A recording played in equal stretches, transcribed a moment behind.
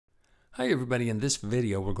Hi everybody, in this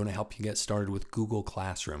video we're going to help you get started with Google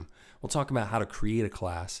Classroom. We'll talk about how to create a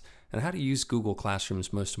class and how to use Google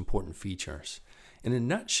Classroom's most important features. In a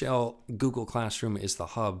nutshell, Google Classroom is the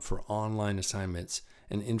hub for online assignments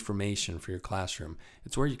and information for your classroom.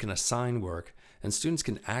 It's where you can assign work and students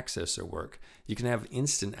can access their work. You can have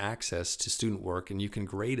instant access to student work and you can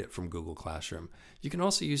grade it from Google Classroom. You can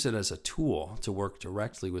also use it as a tool to work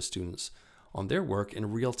directly with students on their work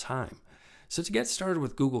in real time. So to get started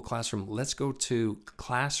with Google Classroom, let's go to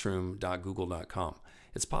classroom.google.com.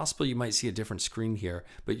 It's possible you might see a different screen here,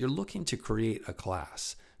 but you're looking to create a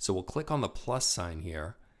class. So we'll click on the plus sign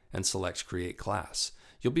here and select Create Class.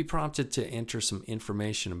 You'll be prompted to enter some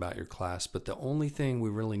information about your class, but the only thing we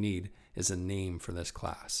really need is a name for this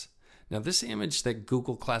class. Now this image that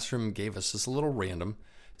Google Classroom gave us is a little random,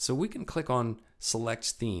 so we can click on Select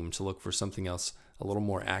Theme to look for something else a little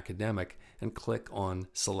more academic and click on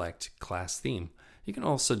Select Class Theme. You can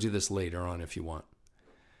also do this later on if you want.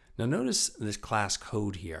 Now notice this class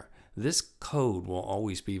code here. This code will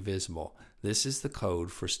always be visible. This is the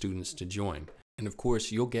code for students to join. And of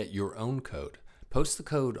course you'll get your own code. Post the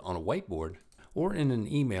code on a whiteboard or in an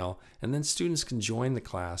email, and then students can join the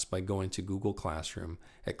class by going to Google Classroom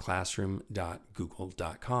at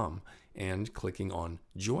classroom.google.com and clicking on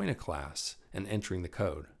Join a Class and entering the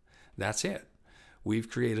code. That's it. We've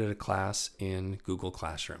created a class in Google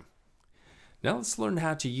Classroom. Now let's learn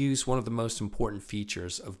how to use one of the most important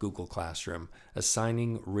features of Google Classroom,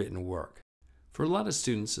 assigning written work. For a lot of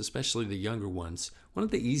students, especially the younger ones, one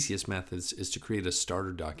of the easiest methods is to create a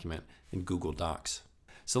starter document in Google Docs.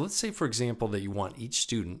 So let's say, for example, that you want each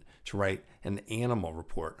student to write an animal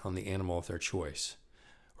report on the animal of their choice.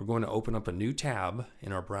 We're going to open up a new tab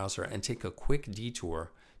in our browser and take a quick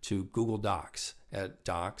detour to Google Docs at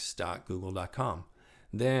docs.google.com.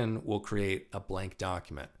 Then we'll create a blank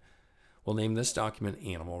document. We'll name this document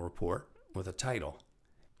Animal Report with a title.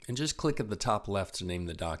 And just click at the top left to name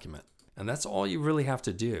the document. And that's all you really have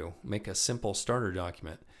to do, make a simple starter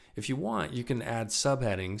document. If you want, you can add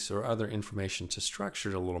subheadings or other information to structure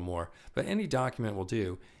it a little more, but any document will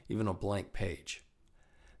do, even a blank page.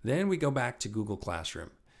 Then we go back to Google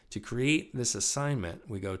Classroom. To create this assignment,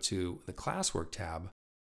 we go to the Classwork tab,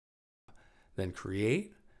 then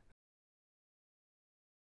Create,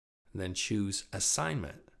 then choose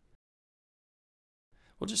Assignment.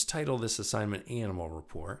 We'll just title this assignment Animal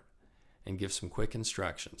Report and give some quick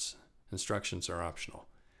instructions. Instructions are optional.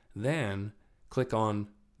 Then click on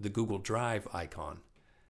the Google Drive icon.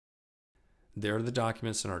 There are the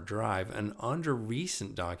documents in our drive, and under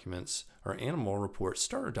Recent Documents, our Animal Report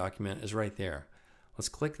starter document is right there. Let's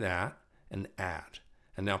click that and Add.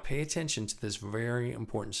 And now pay attention to this very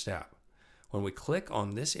important step. When we click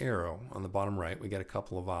on this arrow on the bottom right, we get a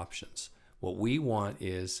couple of options. What we want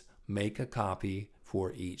is make a copy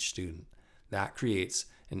for each student. That creates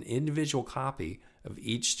an individual copy of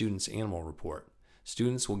each student's animal report.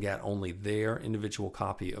 Students will get only their individual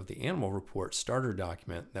copy of the animal report starter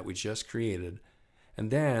document that we just created,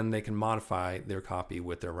 and then they can modify their copy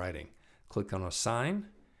with their writing. Click on Assign,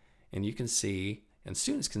 and you can see, and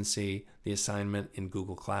students can see, the assignment in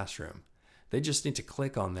Google Classroom. They just need to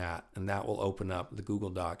click on that, and that will open up the Google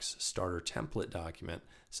Docs starter template document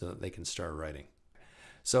so that they can start writing.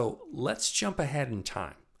 So let's jump ahead in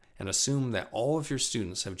time and assume that all of your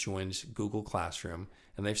students have joined Google Classroom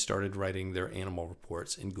and they've started writing their animal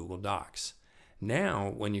reports in Google Docs. Now,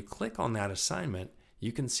 when you click on that assignment,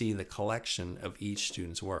 you can see the collection of each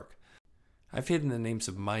student's work. I've hidden the names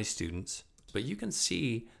of my students, but you can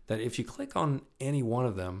see that if you click on any one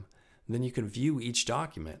of them, then you can view each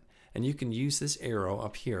document, and you can use this arrow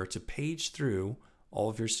up here to page through all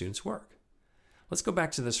of your students' work. Let's go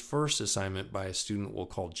back to this first assignment by a student we'll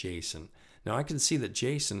call Jason. Now I can see that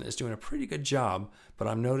Jason is doing a pretty good job, but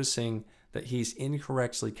I'm noticing that he's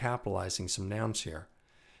incorrectly capitalizing some nouns here.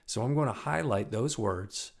 So I'm going to highlight those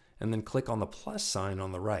words and then click on the plus sign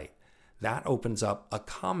on the right. That opens up a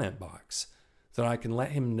comment box so that I can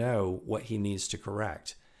let him know what he needs to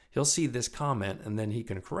correct. He'll see this comment and then he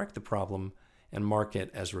can correct the problem and mark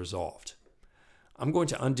it as resolved. I'm going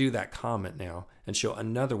to undo that comment now and show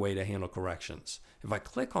another way to handle corrections. If I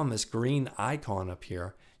click on this green icon up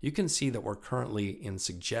here, you can see that we're currently in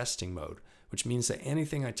suggesting mode, which means that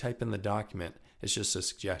anything I type in the document is just a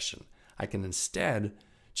suggestion. I can instead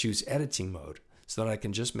choose editing mode so that I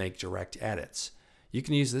can just make direct edits. You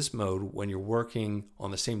can use this mode when you're working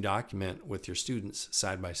on the same document with your students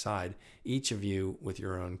side by side, each of you with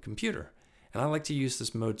your own computer. And I like to use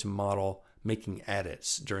this mode to model making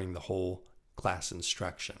edits during the whole class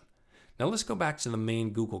instruction. Now let's go back to the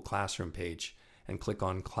main Google Classroom page and click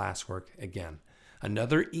on Classwork again.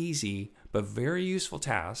 Another easy but very useful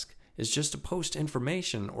task is just to post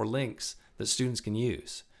information or links that students can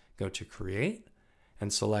use. Go to Create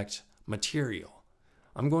and select Material.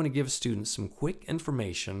 I'm going to give students some quick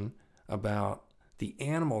information about the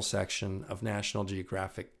animal section of National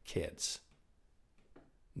Geographic Kids.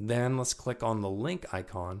 Then let's click on the link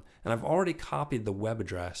icon, and I've already copied the web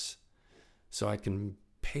address, so I can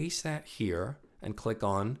paste that here and click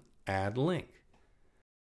on Add Link.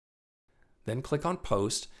 Then click on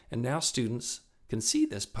Post, and now students can see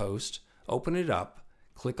this post, open it up,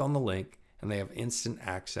 click on the link, and they have instant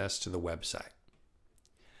access to the website.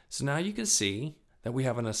 So now you can see that we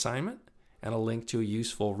have an assignment and a link to a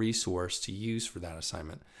useful resource to use for that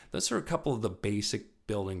assignment. Those are a couple of the basic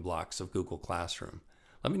building blocks of Google Classroom.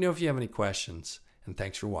 Let me know if you have any questions, and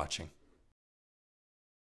thanks for watching.